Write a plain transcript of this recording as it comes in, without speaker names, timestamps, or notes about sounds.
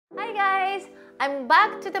I'm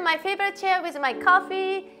back to my favorite chair with my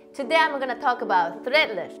coffee. Today I'm going to talk about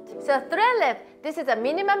thread lift. So thread lift, this is a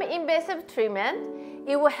minimum invasive treatment.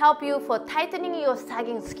 It will help you for tightening your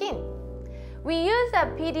sagging skin. We use a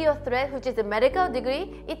PDO thread, which is a medical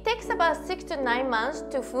degree. It takes about 6 to 9 months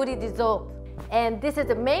to fully dissolve. And this is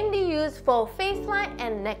mainly used for face line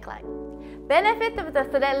and neckline. Benefit of the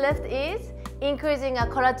thread lift is increasing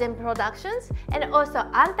collagen productions and also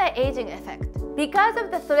anti-aging effect. Because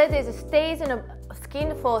of the thread stays in the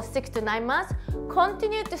skin for 6 to 9 months,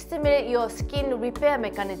 continue to stimulate your skin repair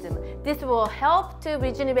mechanism. This will help to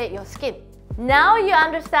rejuvenate your skin. Now you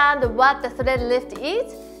understand what the thread lift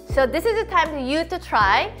is, so this is the time for you to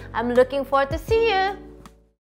try. I'm looking forward to see you.